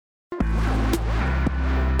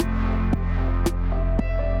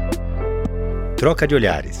Troca de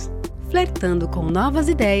Olhares. Flertando com novas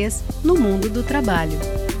ideias no mundo do trabalho.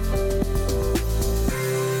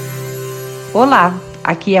 Olá,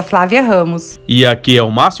 aqui é a Flávia Ramos. E aqui é o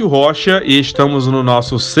Márcio Rocha e estamos no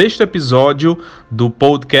nosso 6º episódio do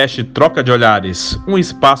podcast Troca de Olhares, um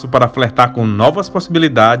espaço para flertar com novas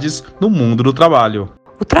possibilidades no mundo do trabalho.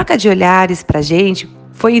 O Troca de Olhares pra gente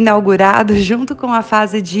foi inaugurado junto com a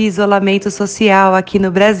fase de isolamento social aqui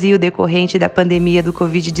no Brasil, decorrente da pandemia do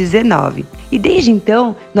Covid-19. E desde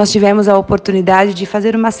então, nós tivemos a oportunidade de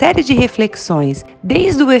fazer uma série de reflexões,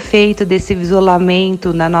 desde o efeito desse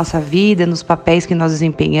isolamento na nossa vida, nos papéis que nós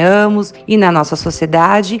desempenhamos e na nossa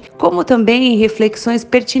sociedade, como também reflexões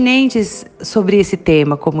pertinentes sobre esse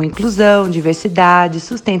tema, como inclusão, diversidade,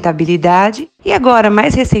 sustentabilidade e agora,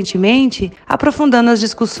 mais recentemente, aprofundando as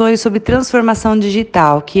discussões sobre transformação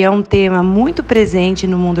digital, que é um tema muito presente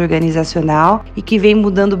no mundo organizacional e que vem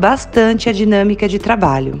mudando bastante a dinâmica de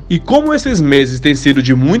trabalho. E como esses meses têm sido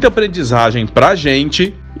de muita aprendizagem pra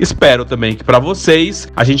gente, espero também que para vocês,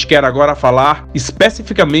 a gente quer agora falar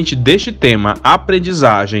especificamente deste tema,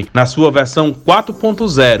 aprendizagem, na sua versão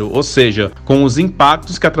 4.0, ou seja, com os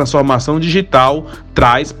impactos que a transformação digital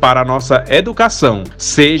traz para a nossa educação,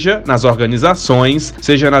 seja nas organizações,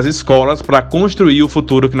 seja nas escolas, para construir o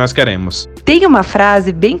futuro que nós queremos. Tem uma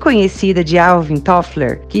frase bem conhecida de Alvin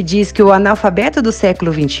Toffler, que diz que o analfabeto do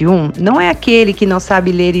século XXI não é aquele que não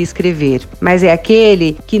sabe ler e escrever, mas é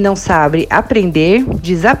aquele que não sabe aprender,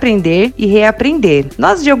 desaprender e reaprender.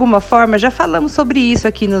 Nós, de alguma forma, já falamos sobre isso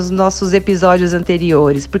aqui nos nossos episódios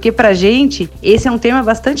anteriores, porque pra gente, esse é um tema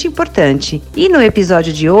bastante importante. E no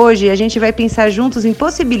episódio de hoje, a gente vai pensar juntos em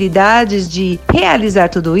possibilidades de realizar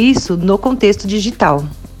tudo isso no contexto digital.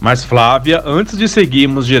 Mas Flávia, antes de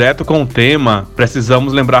seguirmos direto com o tema,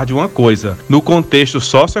 precisamos lembrar de uma coisa. No contexto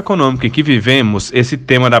socioeconômico em que vivemos, esse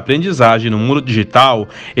tema da aprendizagem no mundo digital,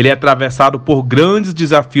 ele é atravessado por grandes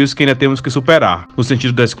desafios que ainda temos que superar, no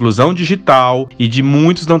sentido da exclusão digital e de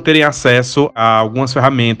muitos não terem acesso a algumas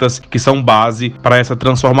ferramentas que são base para essa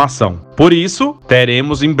transformação. Por isso,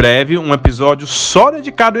 teremos em breve um episódio só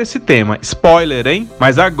dedicado a esse tema. Spoiler, hein?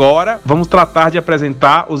 Mas agora vamos tratar de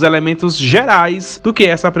apresentar os elementos gerais do que é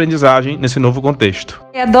essa aprendizagem nesse novo contexto.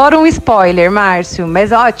 Eu adoro um spoiler, Márcio,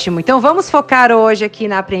 mas ótimo. Então vamos focar hoje aqui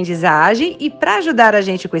na aprendizagem e para ajudar a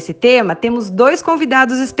gente com esse tema, temos 2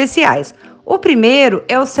 convidados especiais. O primeiro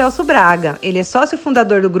é o Celso Braga, ele é sócio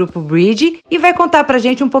fundador do Grupo Bridge e vai contar pra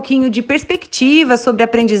gente um pouquinho de perspectiva sobre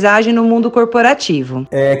aprendizagem no mundo corporativo.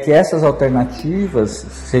 Que essas alternativas,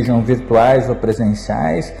 sejam virtuais ou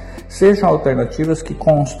presenciais, sejam alternativas que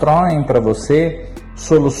constroem para você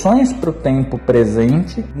soluções para o tempo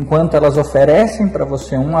presente, enquanto elas oferecem para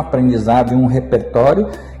você um aprendizado e um repertório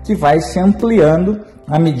que vai se ampliando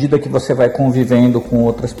à medida que você vai convivendo com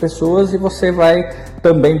outras pessoas e você vai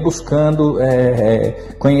também buscando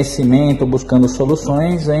conhecimento, buscando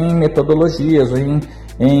soluções em metodologias,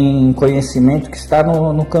 em conhecimento que está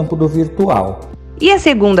no campo do virtual. E a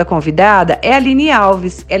segunda convidada é a Aline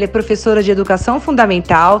Alves. Ela é professora de educação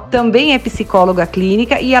fundamental, também é psicóloga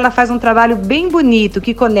clínica e ela faz um trabalho bem bonito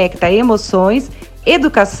que conecta emoções,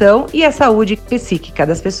 educação e a saúde psíquica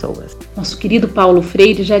das pessoas. Nosso querido Paulo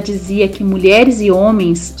Freire já dizia que mulheres e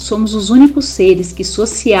homens somos os únicos seres que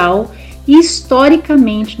social e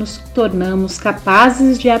historicamente nos tornamos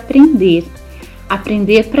capazes de aprender.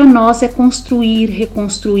 Aprender para nós é construir,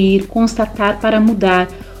 reconstruir, constatar para mudar,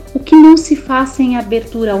 o que não se faz sem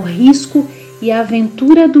abertura ao risco e a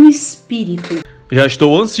aventura do espírito. Já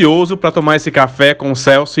estou ansioso para tomar esse café com o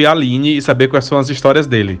Celso e a Aline e saber quais são as histórias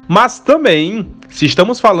dele. Mas também, se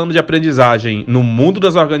estamos falando de aprendizagem no mundo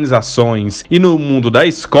das organizações e no mundo da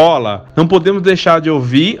escola, não podemos deixar de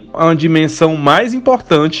ouvir a dimensão mais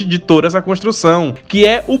importante de toda essa construção, que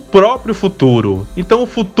é o próprio futuro. Então o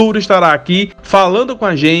futuro estará aqui falando com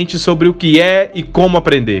a gente sobre o que é e como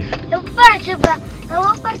aprender. Eu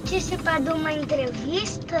vou participar de uma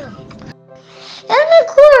entrevista. Eu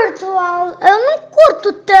não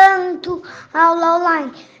curto tanto aula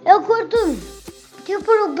online. Eu curto tipo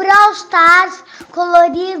o Brawl Stars,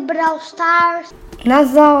 colorir Brawl Stars.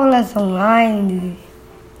 Nas aulas online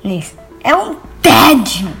é um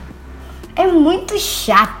tédio. É muito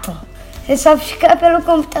chato. Você só fica pelo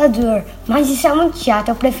computador, mas isso é muito chato.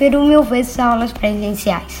 Eu prefiro 1000 vezes aulas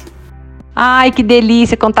presenciais. Ai, que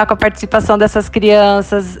delícia contar com a participação dessas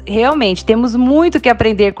crianças. Realmente, temos muito que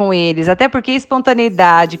aprender com eles, até porque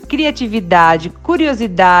espontaneidade, criatividade,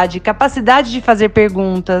 curiosidade, capacidade de fazer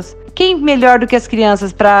perguntas, Quem melhor do que as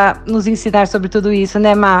crianças para nos ensinar sobre tudo isso,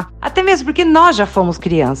 né, Má? Até mesmo porque nós já fomos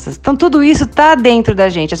crianças. Então tudo isso tá dentro da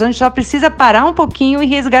gente. A gente só precisa parar um pouquinho e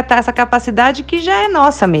resgatar essa capacidade que já é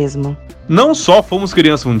nossa mesmo. Não só fomos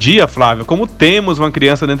criança um dia, Flávia, como temos uma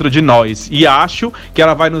criança dentro de nós. E acho que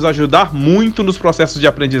ela vai nos ajudar muito nos processos de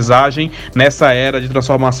aprendizagem nessa era de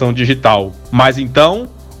transformação digital. Mas então,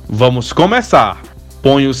 vamos começar.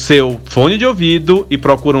 Põe o seu fone de ouvido e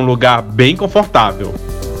procura um lugar bem confortável.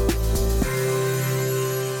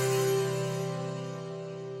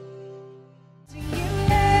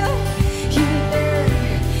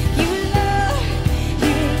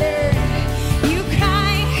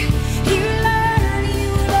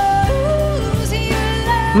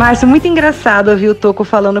 Márcio, muito engraçado ouvir o Toco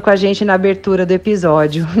falando com a gente na abertura do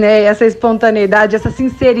episódio, né? Essa espontaneidade, essa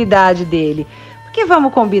sinceridade dele. Porque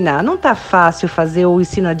vamos combinar, não tá fácil fazer o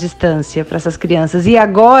ensino à distância para essas crianças. E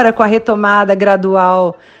agora, com a retomada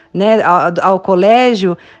gradual, né, ao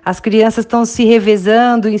colégio, as crianças estão se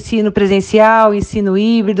revezando, ensino presencial, ensino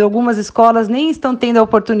híbrido. Algumas escolas nem estão tendo a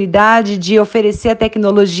oportunidade de oferecer a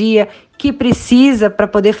tecnologia que precisa para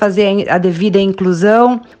poder fazer a devida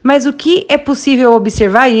inclusão. Mas o que é possível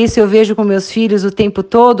observar, e isso eu vejo com meus filhos o tempo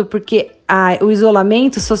todo, porque o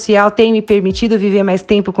isolamento social tem me permitido viver mais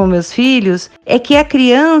tempo com meus filhos, é que a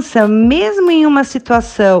criança, mesmo em uma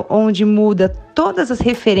situação onde muda todas as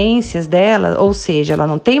referências dela, ou seja, ela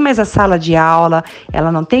não tem mais a sala de aula, ela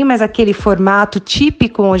não tem mais aquele formato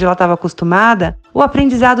típico onde ela estava acostumada, o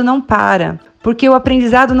aprendizado não para. Porque o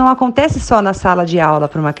aprendizado não acontece só na sala de aula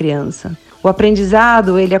para uma criança. O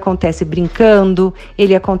aprendizado, ele acontece brincando,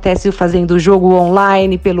 ele acontece fazendo jogo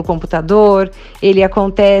online pelo computador, ele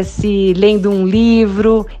acontece lendo um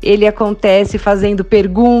livro, ele acontece fazendo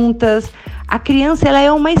perguntas. A criança, ela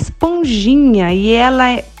é uma esponjinha e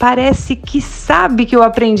ela parece que sabe que o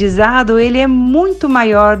aprendizado ele é muito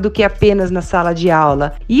maior do que apenas na sala de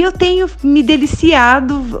aula. E eu tenho me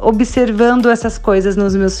deliciado observando essas coisas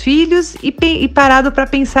nos meus filhos e parado para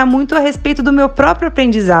pensar muito a respeito do meu próprio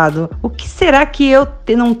aprendizado. O que será que eu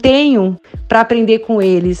não tenho para aprender com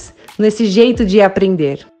eles, nesse jeito de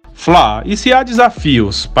aprender? Flá, e se há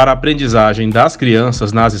desafios para a aprendizagem das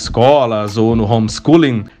crianças nas escolas ou no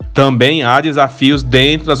homeschooling, também há desafios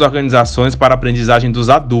dentro das organizações para a aprendizagem dos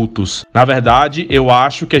adultos. Na verdade, eu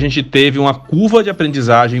acho que a gente teve uma curva de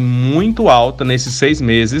aprendizagem muito alta nesses 6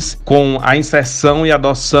 meses, com a inserção e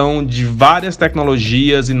adoção de várias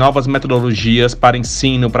tecnologias e novas metodologias para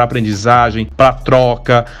ensino, para aprendizagem, para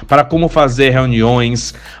troca, para como fazer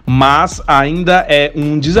reuniões, mas ainda é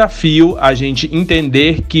um desafio a gente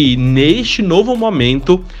entender que neste novo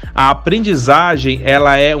momento a aprendizagem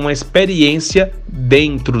ela é uma experiência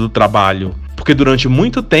dentro do trabalho. Porque durante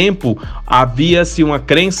muito tempo havia-se uma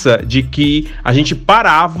crença de que a gente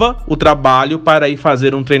parava o trabalho para ir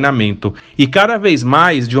fazer um treinamento. E cada vez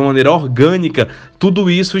mais, de uma maneira orgânica, tudo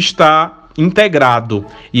isso está integrado.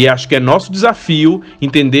 E acho que é nosso desafio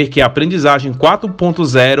entender que a aprendizagem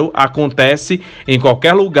 4.0 acontece em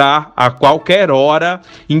qualquer lugar, a qualquer hora,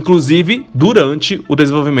 inclusive durante o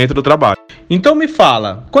desenvolvimento do trabalho. Então me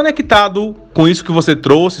fala, conectado com isso que você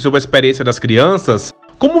trouxe sobre a experiência das crianças,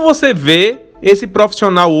 como você vê esse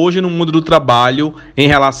profissional hoje no mundo do trabalho em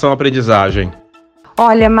relação à aprendizagem?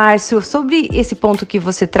 Olha, Márcio, sobre esse ponto que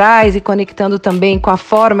você traz e conectando também com a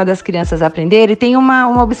forma das crianças aprenderem, tem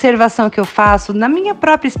uma observação que eu faço na minha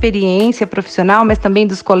própria experiência profissional, mas também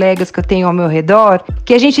dos colegas que eu tenho ao meu redor,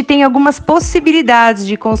 que a gente tem algumas possibilidades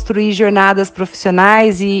de construir jornadas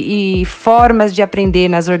profissionais e formas de aprender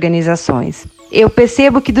nas organizações. Eu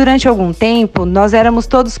percebo que durante algum tempo nós éramos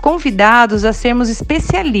todos convidados a sermos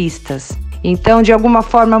especialistas. Então, de alguma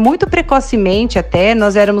forma, muito precocemente até,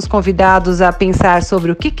 nós éramos convidados a pensar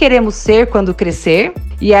sobre o que queremos ser quando crescer.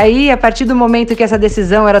 E aí, a partir do momento que essa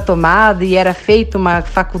decisão era tomada e era feita uma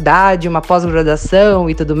faculdade, uma pós-graduação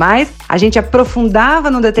e tudo mais, a gente aprofundava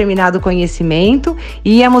num determinado conhecimento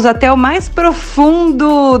e íamos até o mais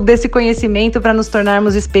profundo desse conhecimento para nos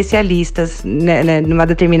tornarmos especialistas, né, numa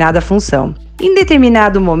determinada função. Em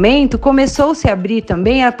determinado momento, começou-se a abrir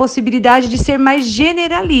também a possibilidade de ser mais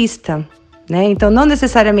generalista. Então, não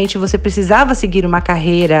necessariamente você precisava seguir uma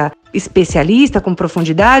carreira especialista com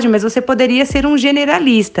profundidade, mas você poderia ser um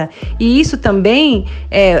generalista. E isso também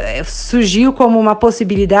surgiu como uma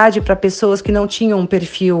possibilidade para pessoas que não tinham um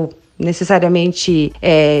perfil necessariamente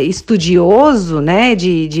estudioso, né,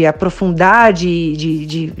 de aprofundar,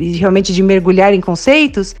 de realmente de mergulhar em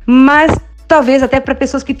conceitos, mas talvez até para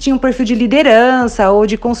pessoas que tinham um perfil de liderança ou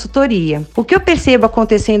de consultoria. O que eu percebo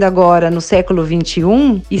acontecendo agora no século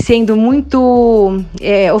XXI e sendo muito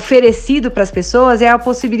oferecido para as pessoas é a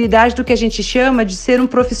possibilidade do que a gente chama de ser um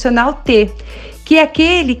profissional T, que é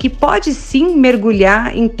aquele que pode sim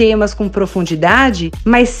mergulhar em temas com profundidade,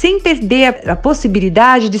 mas sem perder a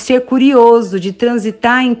possibilidade de ser curioso, de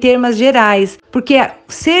transitar em termos gerais, porque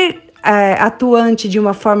ser atuante de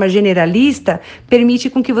uma forma generalista permite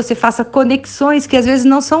com que você faça conexões que às vezes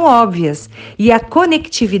não são óbvias. E a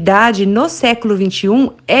conectividade no século XXI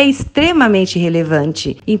é extremamente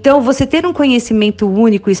relevante. Então, você ter um conhecimento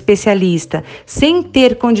único e especialista, sem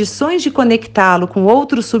ter condições de conectá-lo com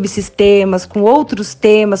outros subsistemas, com outros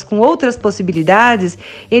temas, com outras possibilidades,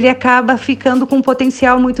 ele acaba ficando com um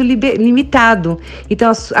potencial muito limitado.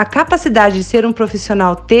 Então, a capacidade de ser um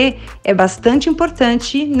profissional T é bastante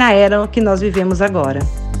importante na era que nós vivemos agora.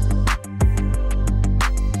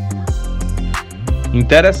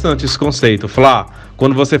 Interessante esse conceito, Flá.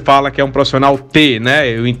 Quando você fala que é um profissional T, né?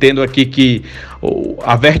 Eu entendo aqui que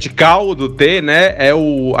a vertical do T, né, é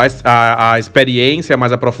a experiência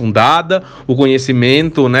mais aprofundada, o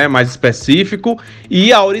conhecimento, né, mais específico,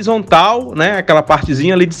 e a horizontal, né, aquela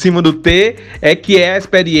partezinha ali de cima do T, que é a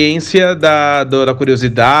experiência da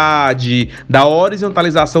curiosidade, da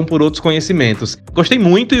horizontalização por outros conhecimentos. Gostei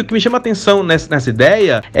muito, e o que me chama a atenção nessa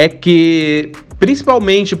ideia é que,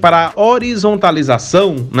 principalmente para a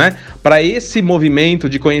horizontalização, né, para esse movimento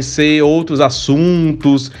de conhecer outros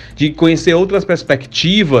assuntos, de conhecer outras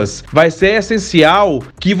perspectivas, vai ser essencial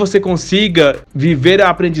que você consiga viver a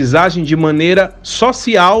aprendizagem de maneira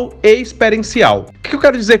social e experiencial. O que eu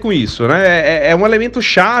quero dizer com isso, né? É um elemento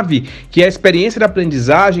chave que a experiência da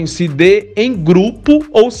aprendizagem se dê em grupo,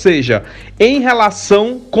 ou seja, em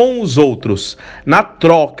relação com os outros. Na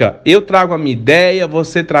troca, eu trago a minha ideia,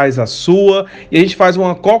 você traz a sua, e a gente faz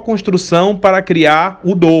uma co-construção para criar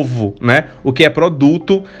o novo, né? O que é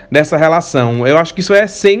produto dessa relação. Eu acho que isso é a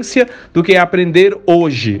essência do que é aprender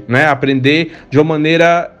hoje, né? Aprender de uma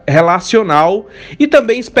maneira relacional e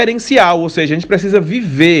também experiencial, ou seja, a gente precisa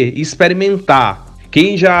viver, experimentar.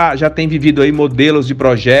 Quem já tem vivido aí modelos de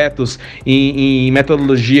projetos em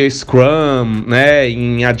metodologia Scrum, né,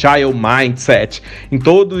 em Agile Mindset, em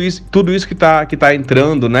tudo isso que tá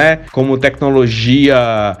entrando, né, como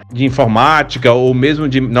tecnologia de informática ou mesmo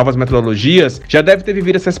de novas metodologias, já deve ter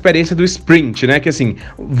vivido essa experiência do Sprint, né, que assim,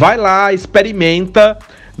 vai lá, experimenta,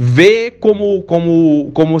 vê como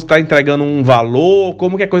está entregando um valor,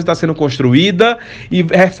 como que a coisa está sendo construída e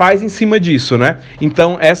refaz em cima disso, né?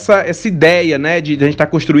 Então, essa ideia, né, de a gente estar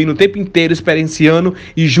construindo o tempo inteiro, experienciando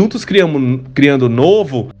e juntos criando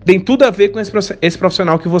novo, tem tudo a ver com esse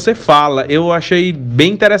profissional que você fala. Eu achei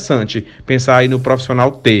bem interessante pensar aí no profissional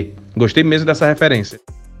T. Gostei mesmo dessa referência.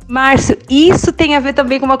 Márcio, isso tem a ver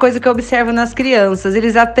também com uma coisa que eu observo nas crianças.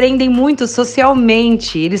 Eles aprendem muito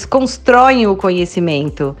socialmente, eles constroem o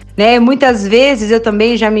conhecimento, né? Muitas vezes eu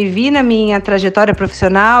também já me vi na minha trajetória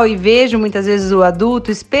profissional e vejo muitas vezes o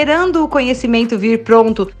adulto esperando o conhecimento vir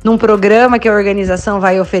pronto num programa que a organização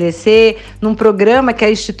vai oferecer, num programa que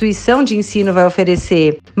a instituição de ensino vai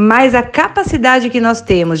oferecer. Mas a capacidade que nós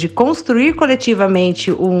temos de construir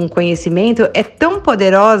coletivamente um conhecimento é tão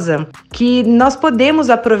poderosa que nós podemos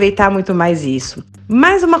aproveitar muito mais isso.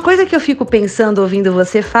 Mas uma coisa que eu fico pensando ouvindo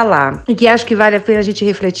você falar, e que acho que vale a pena a gente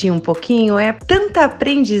refletir um pouquinho, é tanta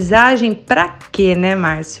aprendizagem pra quê, né,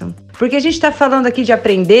 Márcio? Porque a gente está falando aqui de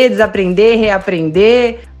aprender, desaprender,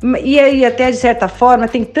 reaprender, e aí até de certa forma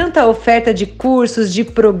tem tanta oferta de cursos, de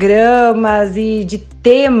programas e de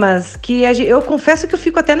temas que eu confesso que eu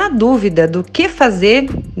fico até na dúvida do que fazer,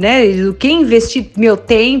 né? Do que investir meu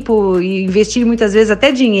tempo e investir muitas vezes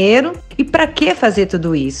até dinheiro e para que fazer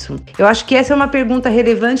tudo isso? Eu acho que essa é uma pergunta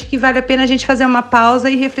relevante que vale a pena a gente fazer uma pausa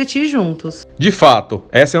e refletir juntos. De fato,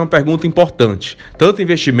 essa é uma pergunta importante. Tanto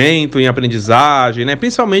investimento em aprendizagem, né?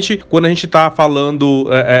 Principalmente quando a gente está falando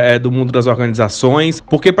do mundo das organizações,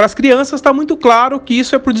 porque para as crianças está muito claro que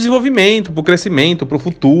isso é para o desenvolvimento, para o crescimento, para o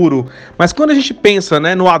futuro. Mas quando a gente pensa,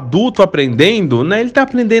 né, no adulto aprendendo, né, ele está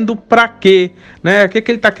aprendendo para quê? Né? O que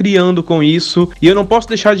ele está criando com isso? E eu não posso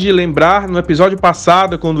deixar de lembrar, no episódio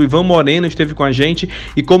passado, quando o Ivan Moreno esteve com a gente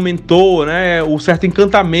e comentou, né, o certo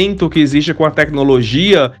encantamento que existe com a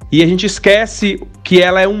tecnologia, e a gente esquece que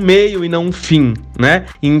ela é um meio e não um fim, né?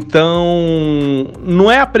 Então, não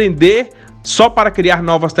é aprender só para criar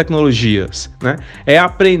novas tecnologias, né? É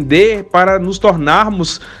aprender para nos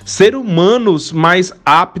tornarmos seres humanos mais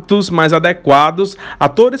aptos, mais adequados a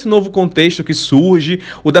todo esse novo contexto que surge,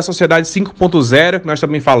 o da sociedade 5.0, que nós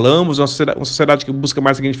também falamos, uma sociedade que busca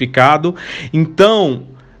mais significado. Então,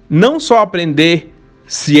 não só aprender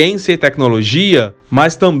ciência e tecnologia,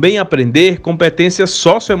 mas também aprender competências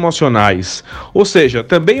socioemocionais. Ou seja,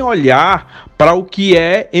 também olhar para o que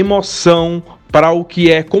é emoção, para o que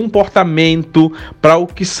é comportamento, para o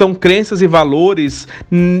que são crenças e valores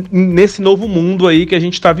nesse novo mundo aí que a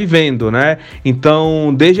gente está vivendo, né?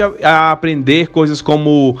 Então, desde a aprender coisas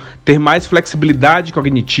como ter mais flexibilidade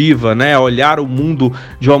cognitiva, né? Olhar o mundo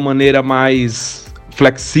de uma maneira mais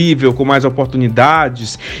flexível, com mais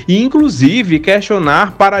oportunidades, e inclusive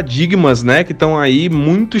questionar paradigmas, né, que estão aí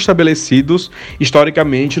muito estabelecidos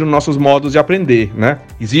historicamente nos nossos modos de aprender, né?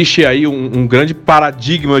 Existe aí um grande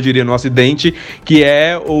paradigma, eu diria, no Ocidente, que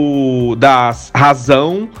é o da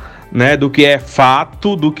razão, né, do que é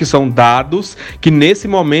fato, do que são dados, que nesse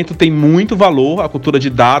momento tem muito valor. A cultura de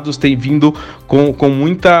dados tem vindo com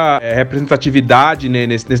muita representatividade, né,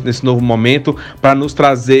 nesse novo momento, para nos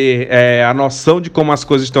trazer a noção de como as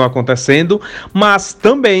coisas estão acontecendo, mas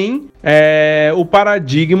também o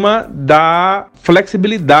paradigma da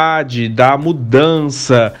flexibilidade, da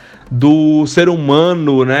mudança, do ser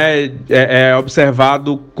humano, né,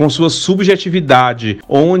 observado com sua subjetividade,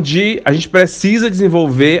 onde a gente precisa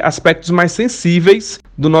desenvolver aspectos mais sensíveis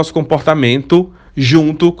do nosso comportamento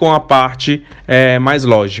junto com a parte mais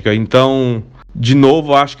lógica. Então, de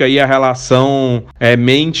novo, acho que aí a relação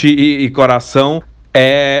mente e coração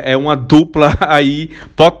é uma dupla aí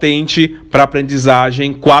potente para a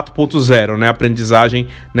aprendizagem 4.0, né, aprendizagem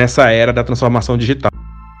nessa era da transformação digital.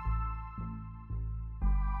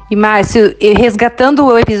 E Márcio, resgatando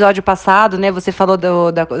o episódio passado, né, você falou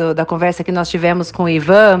da conversa que nós tivemos com o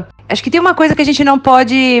Ivan, acho que tem uma coisa que a gente não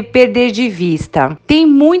pode perder de vista. Tem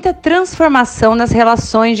muita transformação nas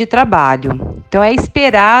relações de trabalho. Então é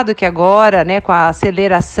esperado que agora, né, com a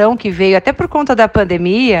aceleração que veio até por conta da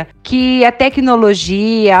pandemia, que a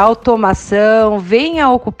tecnologia, a automação venha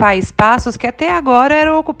a ocupar espaços que até agora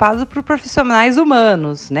eram ocupados por profissionais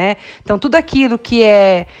humanos, né? Então tudo aquilo que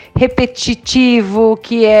é repetitivo,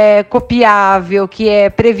 que é copiável, que é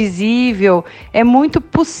previsível, é muito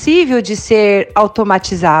possível de ser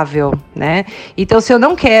automatizável, né? Então, se eu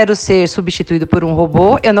não quero ser substituído por um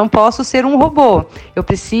robô, eu não posso ser um robô. Eu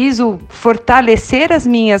preciso fortalecer as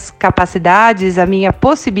minhas capacidades, a minha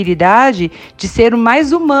possibilidade de ser o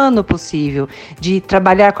mais humano possível, de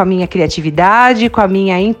trabalhar com a minha criatividade, com a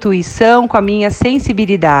minha intuição, com a minha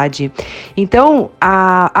sensibilidade. Então,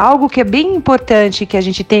 algo que é bem importante que a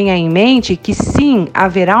gente tenha em mente, que sim,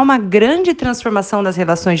 haverá uma grande transformação das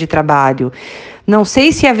relações de trabalho. Não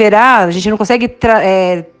sei se haverá, a gente não consegue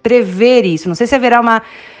prever isso, não sei se haverá uma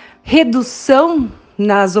redução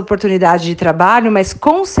nas oportunidades de trabalho, mas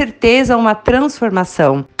com certeza uma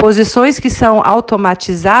transformação. Posições que são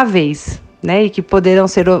automatizáveis, né, e que poderão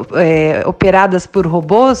ser operadas por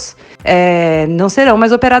robôs, não serão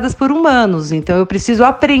mais operadas por humanos. Então eu preciso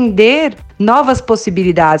aprender novas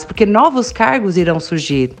possibilidades, porque novos cargos irão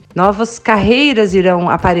surgir, novas carreiras irão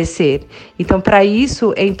aparecer. Então, para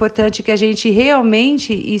isso, é importante que a gente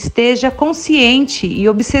realmente esteja consciente e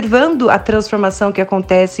observando a transformação que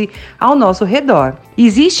acontece ao nosso redor.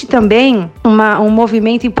 Existe também um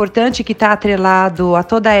movimento importante que está atrelado a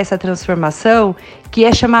toda essa transformação, que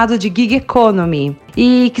é chamado de gig economy.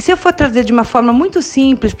 E que, se eu for trazer de uma forma muito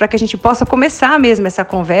simples, para que a gente possa começar mesmo essa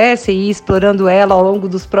conversa e ir explorando ela ao longo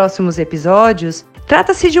dos próximos episódios,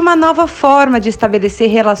 trata-se de uma nova forma de estabelecer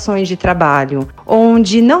relações de trabalho,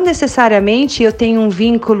 onde não necessariamente eu tenho um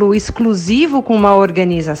vínculo exclusivo com uma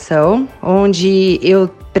organização, onde eu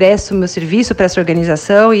presto meu serviço para essa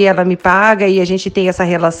organização e ela me paga e a gente tem essa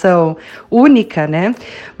relação única, né?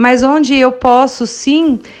 Mas onde eu posso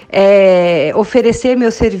sim oferecer meu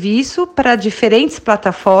serviço para diferentes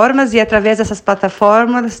plataformas e através dessas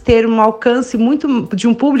plataformas ter um alcance de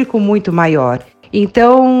um público muito maior.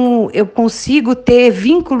 Então, eu consigo ter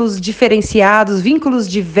vínculos diferenciados, vínculos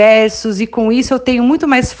diversos, e com isso eu tenho muito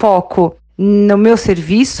mais foco no meu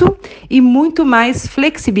serviço e muito mais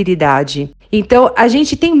flexibilidade. Então, a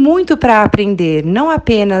gente tem muito para aprender, não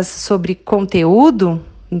apenas sobre conteúdo,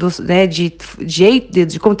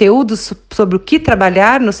 de conteúdos sobre o que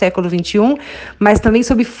trabalhar no século XXI, mas também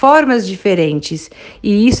sobre formas diferentes.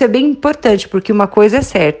 E isso é bem importante, porque uma coisa é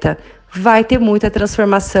certa: vai ter muita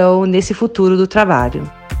transformação nesse futuro do trabalho.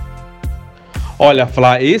 Olha,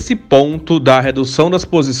 Flá, esse ponto da redução das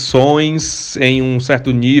posições em um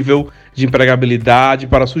certo nível de empregabilidade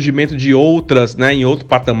para o surgimento de outras, né, em outro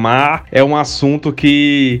patamar, é um assunto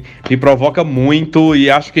que me provoca muito e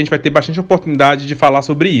acho que a gente vai ter bastante oportunidade de falar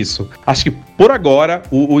sobre isso. Acho que, por agora,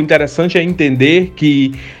 o interessante é entender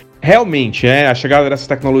que realmente a chegada dessas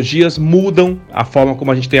tecnologias mudam a forma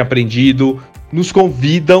como a gente tem aprendido, nos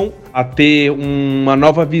convidam a ter uma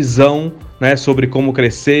nova visão, né, sobre como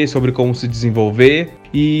crescer, sobre como se desenvolver,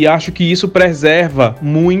 e acho que isso preserva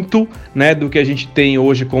muito, né, do que a gente tem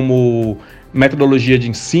hoje como metodologia de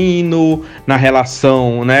ensino, na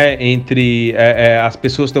relação, né, entre as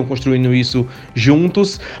pessoas que estão construindo isso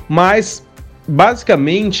juntos, mas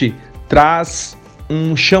basicamente traz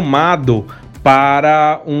um chamado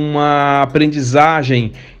para uma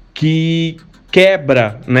aprendizagem que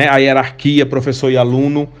quebra, né, a hierarquia professor e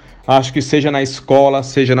aluno. Acho que seja na escola,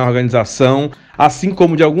 seja na organização, assim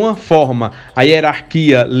como de alguma forma a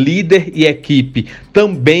hierarquia líder e equipe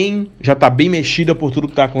também já está bem mexida por tudo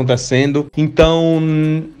que está acontecendo. Então,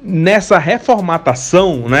 nessa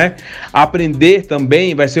reformatação, né, aprender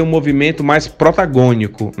também vai ser um movimento mais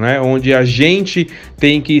protagônico, né, onde a gente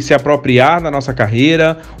tem que se apropriar da nossa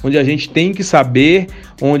carreira, onde a gente tem que saber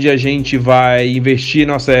onde a gente vai investir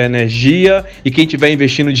nossa energia e quem estiver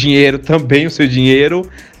investindo dinheiro também o seu dinheiro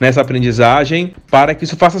nessa aprendizagem para que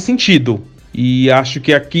isso faça sentido. E acho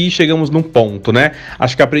que aqui chegamos num ponto, né?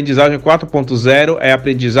 Acho que a aprendizagem 4.0 é a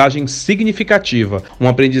aprendizagem significativa. Uma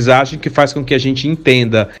aprendizagem que faz com que a gente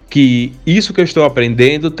entenda que isso que eu estou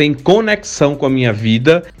aprendendo tem conexão com a minha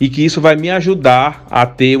vida e que isso vai me ajudar a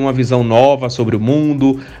ter uma visão nova sobre o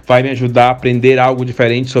mundo, vai me ajudar a aprender algo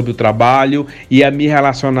diferente sobre o trabalho e a me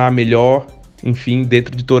relacionar melhor, enfim,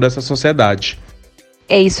 dentro de toda essa sociedade.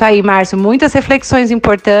 É isso aí, Márcio. Muitas reflexões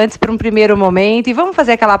importantes para um primeiro momento. E vamos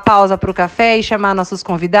fazer aquela pausa para o café e chamar nossos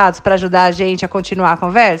convidados para ajudar a gente a continuar a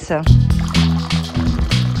conversa?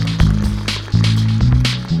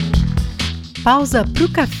 Pausa para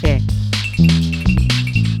o café.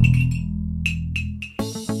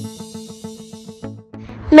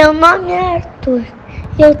 Meu nome é Arthur.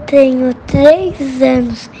 Eu tenho 3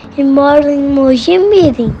 anos e moro em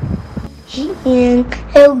Mojimirim.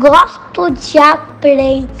 Eu gosto de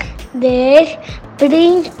aprender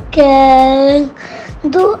brincando,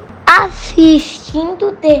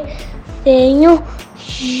 assistindo desenho,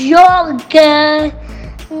 jogando,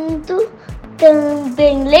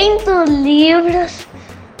 também lendo livros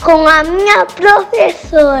com a minha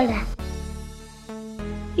professora.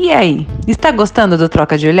 E aí, está gostando do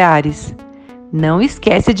Troca de Olhares? Não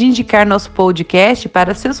esquece de indicar nosso podcast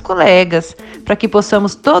para seus colegas, para que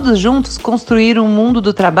possamos todos juntos construir um mundo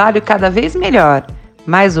do trabalho cada vez melhor,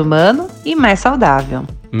 mais humano e mais saudável.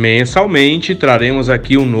 Mensalmente traremos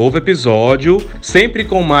aqui um novo episódio, sempre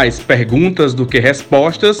com mais perguntas do que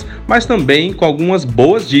respostas, mas também com algumas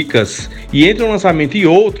boas dicas. E entre um lançamento e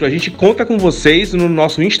outro, a gente conta com vocês no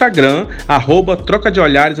nosso Instagram,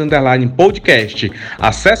 @trocadeolhares_podcast.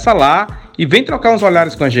 Acessa lá e vem trocar uns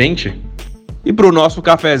olhares com a gente. E para o nosso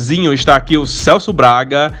cafezinho está aqui o Celso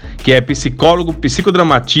Braga, que é psicólogo,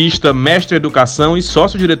 psicodramatista, mestre em educação e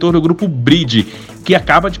sócio-diretor do Grupo Bride, que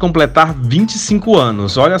acaba de completar 25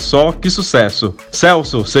 anos. Olha só que sucesso.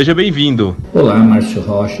 Celso, seja bem-vindo. Olá, Márcio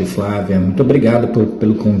Rocha e Flávia. Muito obrigado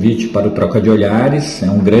pelo convite para o Troca de Olhares.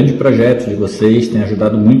 É um grande projeto de vocês, tem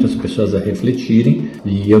ajudado muitas pessoas a refletirem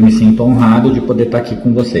e eu me sinto honrado de poder estar aqui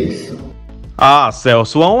com vocês. Ah,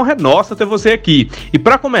 Celso, a honra é nossa ter você aqui. E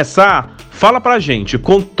para começar, fala pra gente,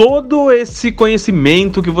 com todo esse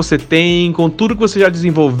conhecimento que você tem, com tudo que você já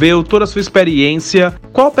desenvolveu, toda a sua experiência,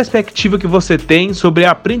 qual a perspectiva que você tem sobre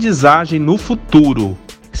a aprendizagem no futuro?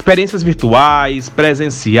 Experiências virtuais,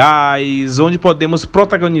 presenciais, onde podemos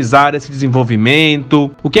protagonizar esse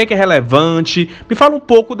desenvolvimento, o que é relevante? Me fala um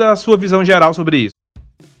pouco da sua visão geral sobre isso.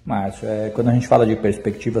 Márcio, quando a gente fala de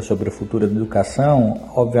perspectiva sobre o futuro da educação,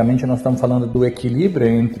 obviamente nós estamos falando do equilíbrio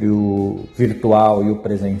entre o virtual e o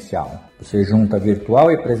presencial. Você junta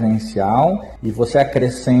virtual e presencial e você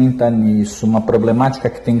acrescenta nisso uma problemática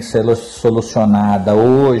que tem que ser solucionada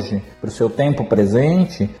hoje para o seu tempo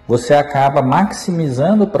presente, você acaba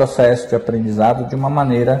maximizando o processo de aprendizado de uma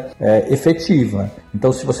maneira efetiva.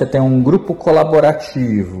 Então, se você tem um grupo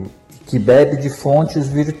colaborativo que bebe de fontes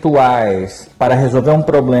virtuais para resolver um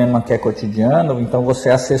problema que é cotidiano, então você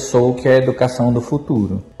acessou o que é a educação do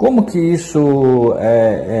futuro. Como que isso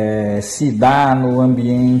se dá no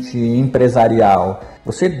ambiente empresarial?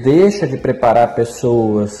 Você deixa de preparar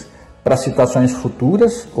pessoas para situações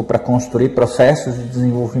futuras ou para construir processos de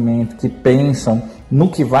desenvolvimento que pensam no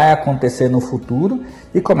que vai acontecer no futuro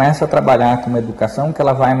e começa a trabalhar com uma educação que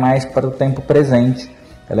ela vai mais para o tempo presente,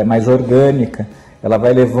 ela é mais orgânica. Ela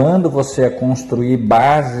vai levando você a construir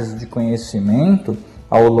bases de conhecimento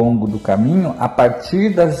ao longo do caminho a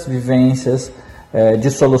partir das vivências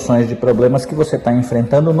de soluções de problemas que você está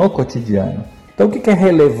enfrentando no cotidiano. Então, o que é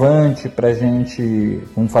relevante para a gente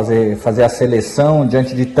fazer a seleção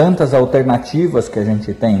diante de tantas alternativas que a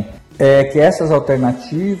gente tem? É que essas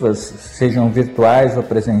alternativas, sejam virtuais ou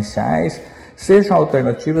presenciais, sejam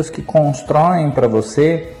alternativas que constroem para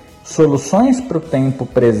você soluções para o tempo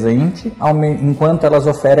presente, enquanto elas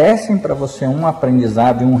oferecem para você um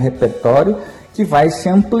aprendizado e um repertório que vai se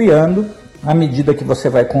ampliando à medida que você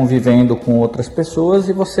vai convivendo com outras pessoas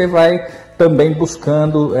e você vai também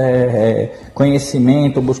buscando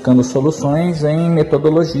conhecimento, buscando soluções em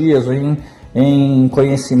metodologias, ou em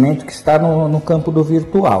conhecimento que está no campo do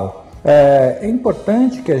virtual. É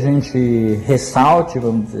importante que a gente ressalte,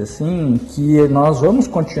 vamos dizer assim, que nós vamos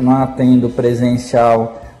continuar tendo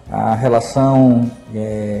presencial a relação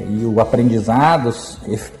e o aprendizado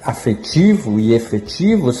afetivo e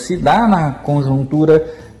efetivo se dá na conjuntura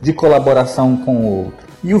de colaboração com o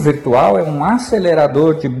outro. E o virtual é um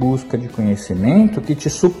acelerador de busca de conhecimento que te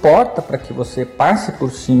suporta para que você passe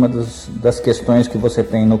por cima das questões que você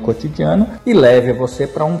tem no cotidiano e leve você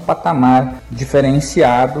para um patamar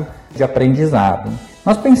diferenciado de aprendizado.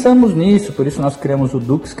 Nós pensamos nisso, por isso nós criamos o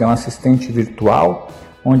Dux, que é um assistente virtual,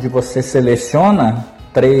 onde você seleciona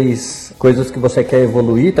 3 coisas que você quer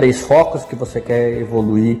evoluir, 3 focos que você quer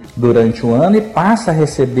evoluir durante o ano e passa a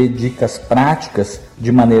receber dicas práticas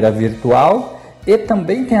de maneira virtual, e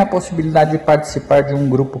também tem a possibilidade de participar de um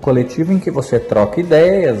grupo coletivo em que você troca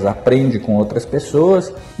ideias, aprende com outras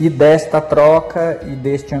pessoas, e desta troca e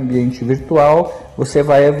deste ambiente virtual você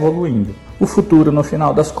vai evoluindo. O futuro, no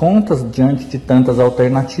final das contas, diante de tantas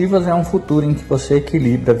alternativas, é um futuro em que você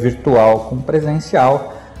equilibra virtual com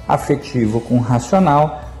presencial, afetivo com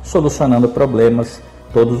racional, solucionando problemas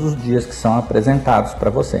todos os dias que são apresentados para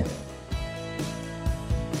você.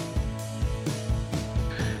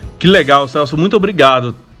 Que legal, Celso, muito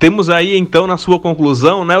obrigado. Temos aí então na sua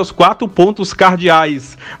conclusão, né, os 4 pontos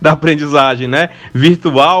cardeais da aprendizagem, né?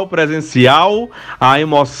 Virtual, presencial, a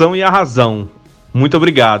emoção e a razão. Muito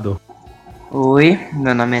obrigado. Oi,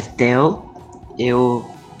 meu nome é Theo, eu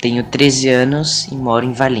tenho 13 anos e moro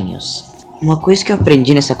em Valinhos. Uma coisa que eu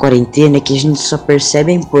aprendi nessa quarentena é que a gente só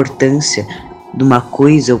percebe a importância de uma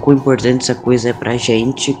coisa, ou quão importante essa coisa é pra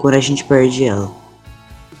gente, quando a gente perde ela.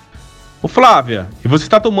 Ô Flávia, e você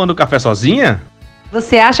tá tomando café sozinha?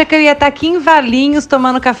 Você acha que eu ia estar aqui em Valinhos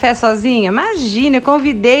tomando café sozinha? Imagina, eu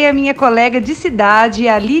convidei a minha colega de cidade,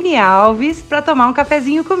 Aline Alves, para tomar um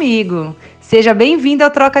cafezinho comigo. Seja bem-vinda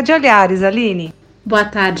ao Troca de Olhares, Aline. Boa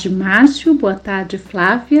tarde, Márcio. Boa tarde,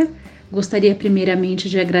 Flávia. Gostaria primeiramente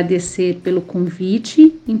de agradecer pelo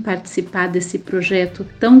convite em participar desse projeto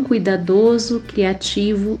tão cuidadoso,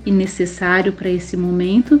 criativo e necessário para esse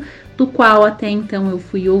momento, do qual até então eu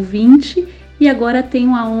fui ouvinte e agora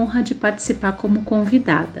tenho a honra de participar como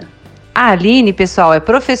convidada. A Aline, pessoal, é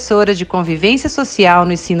professora de convivência social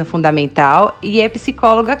no ensino fundamental e é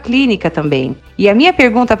psicóloga clínica também. E a minha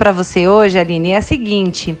pergunta para você hoje, Aline, é a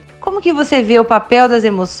seguinte: como que você vê o papel das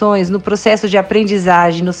emoções no processo de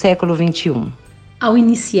aprendizagem no século XXI? Ao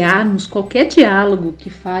iniciarmos qualquer diálogo que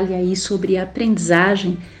fale aí sobre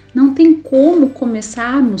aprendizagem, não tem como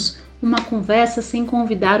começarmos uma conversa sem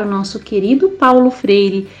convidar o nosso querido Paulo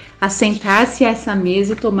Freire a sentar-se a essa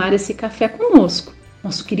mesa e tomar esse café conosco.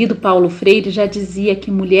 Nosso querido Paulo Freire já dizia que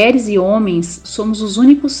mulheres e homens somos os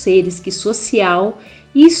únicos seres que social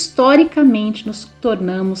e historicamente nos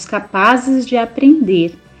tornamos capazes de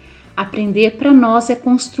aprender. Aprender para nós é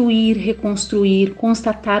construir, reconstruir,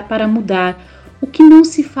 constatar para mudar, o que não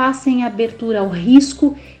se faz sem abertura ao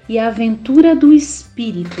risco e à aventura do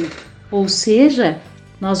espírito. Ou seja,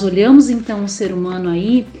 nós olhamos então o ser humano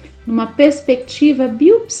aí numa perspectiva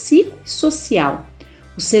biopsicossocial.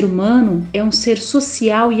 O ser humano é um ser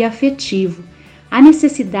social e afetivo. Há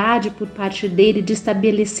necessidade por parte dele de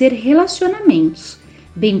estabelecer relacionamentos,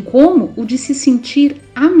 bem como o de se sentir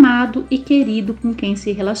amado e querido com quem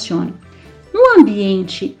se relaciona. No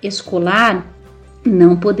ambiente escolar,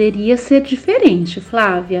 não poderia ser diferente,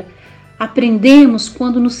 Flávia. Aprendemos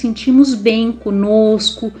quando nos sentimos bem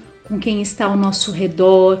conosco, com quem está ao nosso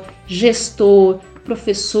redor, gestor,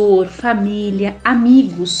 professor, família,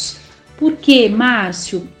 amigos. Porque,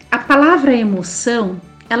 Márcio, a palavra emoção,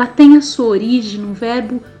 ela tem a sua origem no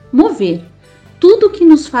verbo mover. Tudo que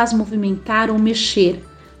nos faz movimentar ou mexer,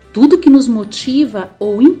 tudo que nos motiva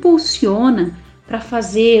ou impulsiona para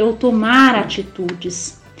fazer ou tomar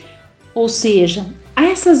atitudes. Ou seja,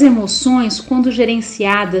 essas emoções, quando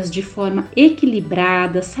gerenciadas de forma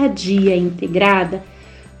equilibrada, sadia e integrada,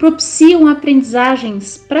 propiciam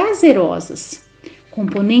aprendizagens prazerosas,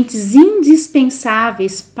 componentes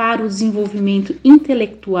indispensáveis para o desenvolvimento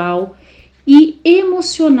intelectual e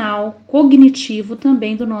emocional, cognitivo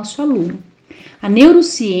também do nosso aluno. A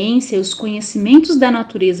neurociência e os conhecimentos da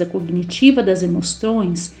natureza cognitiva das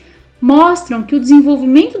emoções mostram que o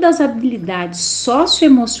desenvolvimento das habilidades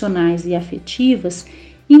socioemocionais e afetivas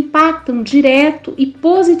impactam direto e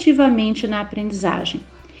positivamente na aprendizagem.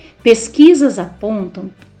 Pesquisas apontam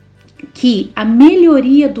que a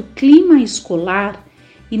melhoria do clima escolar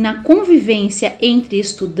e na convivência entre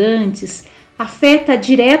estudantes afeta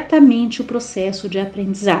diretamente o processo de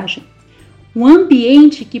aprendizagem. O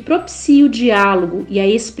ambiente que propicia o diálogo e a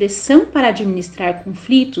expressão para administrar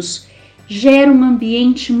conflitos gera um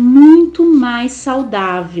ambiente muito mais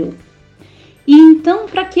saudável. E então,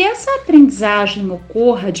 para que essa aprendizagem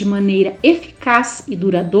ocorra de maneira eficaz e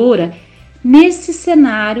duradoura, nesse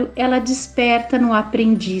cenário ela desperta no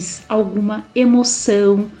aprendiz alguma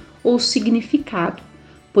emoção ou significado,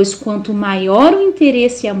 pois quanto maior o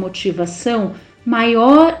interesse e a motivação,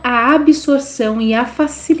 maior a absorção e a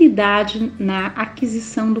facilidade na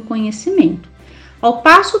aquisição do conhecimento. Ao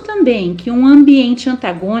passo também que um ambiente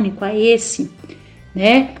antagônico a esse,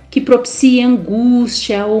 que propicia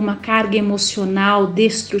angústia ou uma carga emocional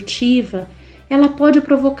destrutiva, ela pode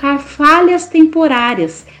provocar falhas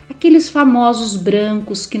temporárias, aqueles famosos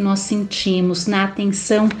brancos que nós sentimos na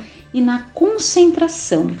atenção e na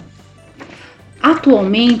concentração.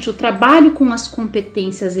 Atualmente, o trabalho com as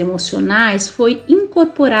competências emocionais foi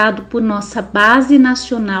incorporado por nossa Base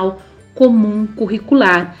Nacional Comum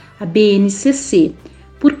Curricular, a BNCC,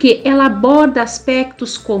 porque ela aborda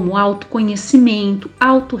aspectos como autoconhecimento,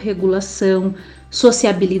 autorregulação,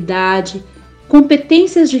 sociabilidade,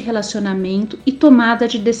 competências de relacionamento e tomada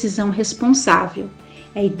de decisão responsável.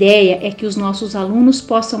 A ideia é que os nossos alunos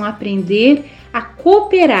possam aprender a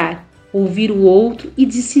cooperar, ouvir o outro e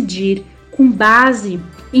decidir com base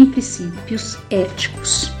em princípios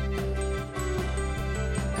éticos.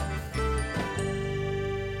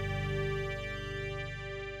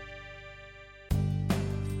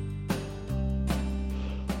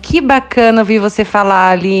 Que bacana ouvir você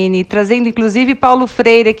falar, Aline, trazendo inclusive Paulo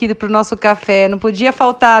Freire aqui para o nosso café. Não podia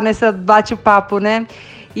faltar nesse bate-papo, né?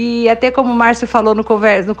 E até como o Márcio falou no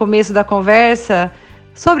começo da conversa,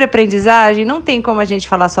 sobre aprendizagem, não tem como a gente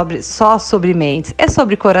falar só sobre mentes, é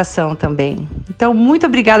sobre coração também. Então, muito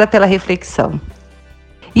obrigada pela reflexão.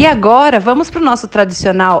 E agora, vamos para o nosso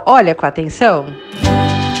tradicional Olha com Atenção?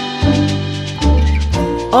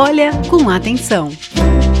 Olha com atenção.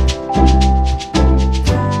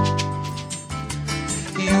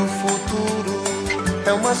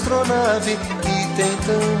 É uma astronave e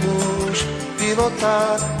tentamos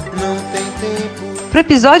pilotar, não tem tempo. Para o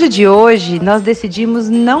episódio de hoje, nós decidimos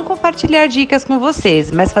não compartilhar dicas com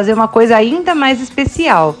vocês, mas fazer uma coisa ainda mais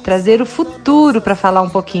especial, trazer o futuro para falar um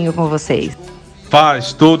pouquinho com vocês.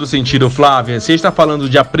 Faz todo sentido, Flávia. Você está falando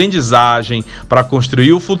de aprendizagem para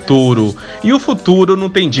construir o futuro. E o futuro não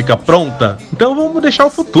tem dica pronta? Então vamos deixar o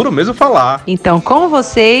futuro mesmo falar. Então, com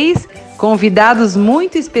vocês, convidados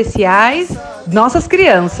muito especiais, nossas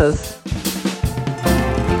crianças.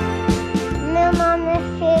 Meu nome é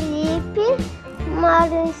Felipe,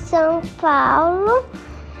 moro em São Paulo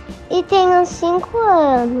e tenho 5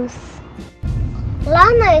 anos.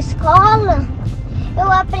 Lá na escola, eu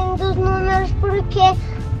aprendo os números porque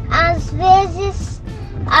às vezes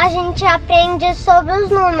a gente aprende sobre os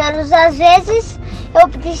números. Às vezes eu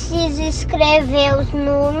preciso escrever os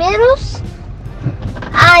números.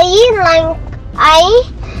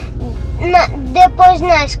 Depois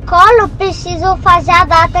na escola eu preciso fazer a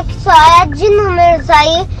data que só é de números.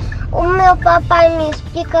 Aí o meu papai me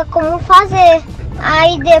explica como fazer.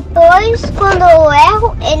 Aí depois, quando eu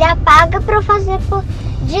erro, ele apaga para eu fazer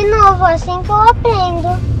de novo, assim que eu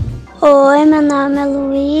aprendo. Oi, meu nome é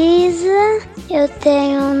Luísa, eu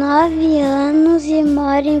tenho 9 anos e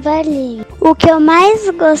moro em Valinhos. O que eu mais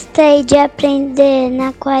gostei de aprender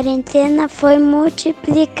na quarentena foi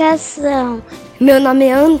multiplicação. Meu nome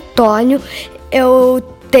é Antônio, eu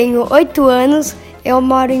tenho 8 anos, eu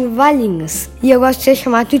moro em Valinhos e eu gosto de ser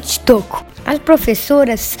chamado de Toco. As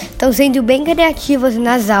professoras estão sendo bem criativas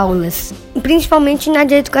nas aulas, principalmente na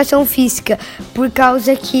de educação física, por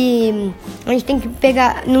causa que a gente tem que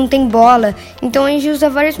pegar, não tem bola, então a gente usa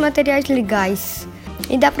vários materiais legais.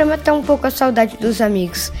 E dá pra matar um pouco a saudade dos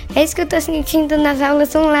amigos. É isso que eu tô sentindo nas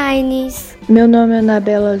aulas online. Meu nome é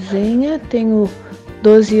Anabela Zenha, tenho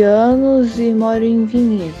 12 anos e moro em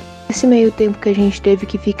Vinhedo. Nesse meio tempo que a gente teve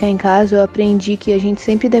que ficar em casa, eu aprendi que a gente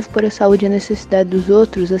sempre deve pôr a saúde e a necessidade dos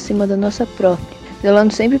outros acima da nossa própria,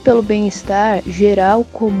 zelando sempre pelo bem-estar geral,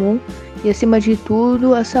 comum e, acima de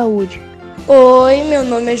tudo, a saúde. Oi, meu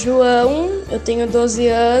nome é João, eu tenho 12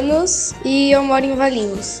 anos e eu moro em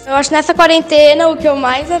Valinhos. Eu acho que nessa quarentena o que eu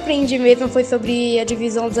mais aprendi mesmo foi sobre a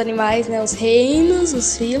divisão dos animais, né, os reinos,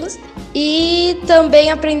 os filos. E também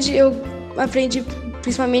eu aprendi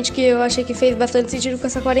principalmente que eu achei que fez bastante sentido com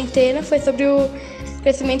essa quarentena, foi sobre o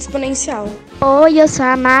crescimento exponencial. Oi, eu sou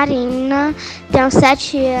a Marina, tenho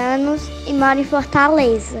 7 anos e moro em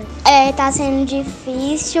Fortaleza. Tá sendo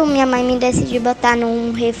difícil, minha mãe me decidiu botar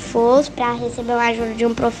num reforço para receber uma ajuda de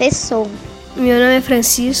um professor. Meu nome é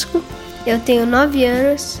Francisco, eu tenho 9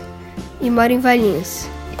 anos e moro em Valinhos,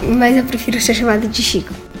 mas eu prefiro ser chamada de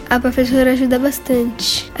Chico. A professora ajuda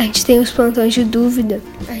bastante. A gente tem os plantões de dúvida,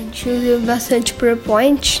 a gente usa bastante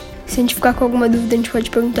PowerPoint. Se a gente ficar com alguma dúvida, a gente pode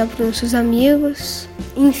perguntar para os nossos amigos.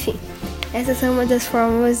 Enfim, essas são uma das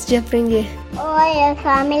formas de aprender. Oi, eu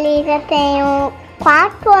sou a Melissa, tenho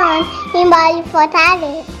 4 anos e moro em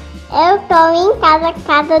Fortaleza. Eu estou em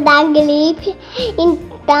casa da gripe,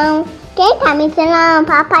 então quem tá me ensinando é o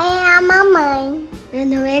papai e a mamãe. Meu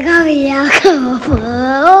nome é Gabriel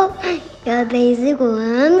Campão, eu tenho 5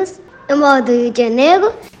 anos, eu moro no Rio de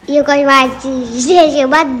Janeiro e eu gosto mais de ser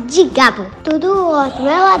chamado de Gabo. Tudo ótimo,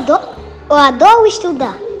 eu adoro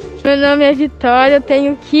estudar. Meu nome é Vitória, eu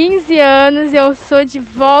tenho 15 anos e eu sou de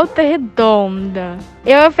Volta Redonda.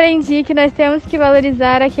 Eu aprendi que nós temos que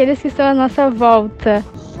valorizar aqueles que estão à nossa volta.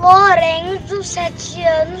 Lorenzo, 7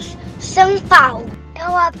 anos, São Paulo.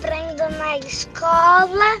 Eu aprendo na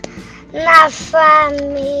escola, na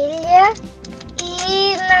família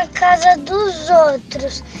e na casa dos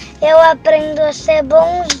outros. Eu aprendo a ser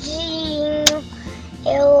bonzinho.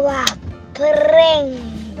 Eu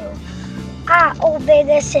aprendo a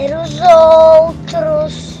obedecer os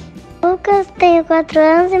outros. Lucas, tenho 4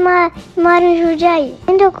 anos e moro em Jundiaí.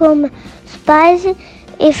 Aprendo com meus pais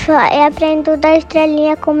e aprendo da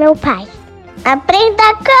estrelinha com meu pai. Aprenda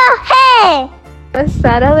a correr! Eu sou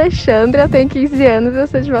Sara Alexandra, eu tenho 15 anos e eu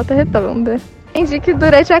sou de Volta Redonda. Aprendi que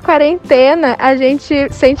durante a quarentena a gente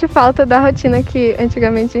sente falta da rotina que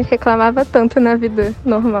antigamente a gente reclamava tanto na vida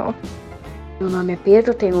normal. Meu nome é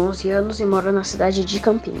Pedro, tenho 11 anos e moro na cidade de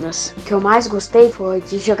Campinas. O que eu mais gostei foi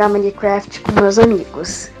de jogar Minecraft com meus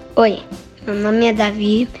amigos. Oi, meu nome é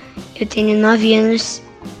Davi, eu tenho 9 anos.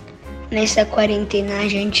 Nessa quarentena a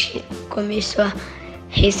gente começou a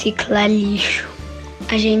reciclar lixo.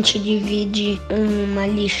 A gente divide uma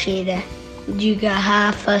lixeira de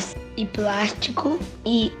garrafas e plástico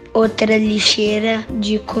e outra lixeira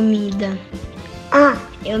de comida.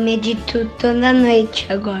 Eu medito toda noite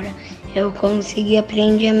agora. Eu consegui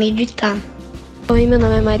aprender a meditar. Oi, meu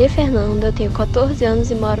nome é Maria Fernanda, eu tenho 14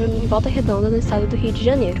 anos e moro em Volta Redonda, no estado do Rio de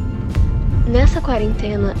Janeiro. Nessa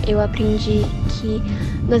quarentena, eu aprendi que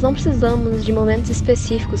nós não precisamos de momentos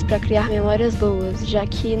específicos para criar memórias boas, já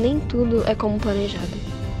que nem tudo é como planejado.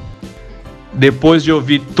 Depois de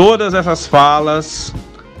ouvir todas essas falas,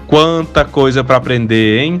 quanta coisa para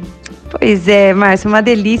aprender, hein? Pois é, Márcio, uma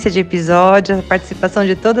delícia de episódio. A participação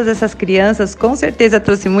de todas essas crianças com certeza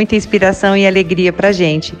trouxe muita inspiração e alegria pra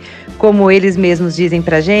gente. Como eles mesmos dizem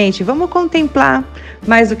pra gente, vamos contemplar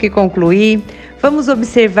mais do que concluir, vamos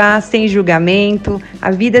observar sem julgamento.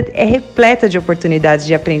 A vida é repleta de oportunidades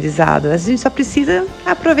de aprendizado, a gente só precisa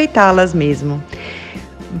aproveitá-las mesmo.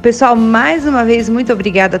 Pessoal, mais uma vez, muito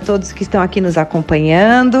obrigada a todos que estão aqui nos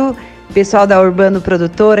acompanhando. Pessoal da Urbano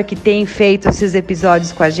Produtora que tem feito esses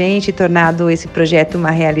episódios com a gente e tornado esse projeto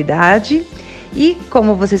uma realidade. E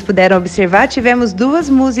como vocês puderam observar, tivemos 2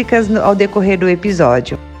 músicas ao decorrer do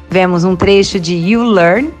episódio. Tivemos um trecho de You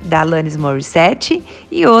Learn, da Alanis Morissette,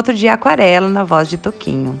 e outro de Aquarela, na voz de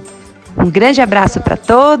Toquinho. Um grande abraço para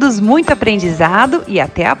todos, muito aprendizado e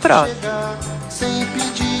até a próxima. Sem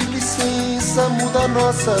pedir licença, muda a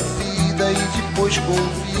nossa vida e depois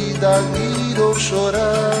convida a rir ou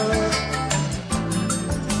chorar.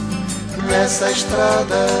 Nessa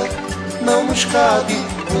estrada não nos cabe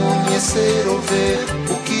conhecer ou ver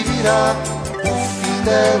o que virá, o fim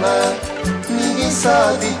dela. Ninguém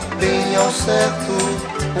sabe bem ao certo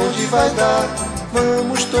onde vai dar.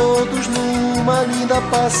 Vamos todos numa linda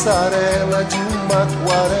passarela de uma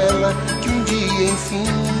aquarela que um dia enfim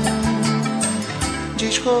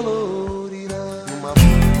descolorirá.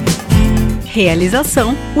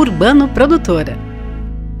 Realização Urbano Produtora.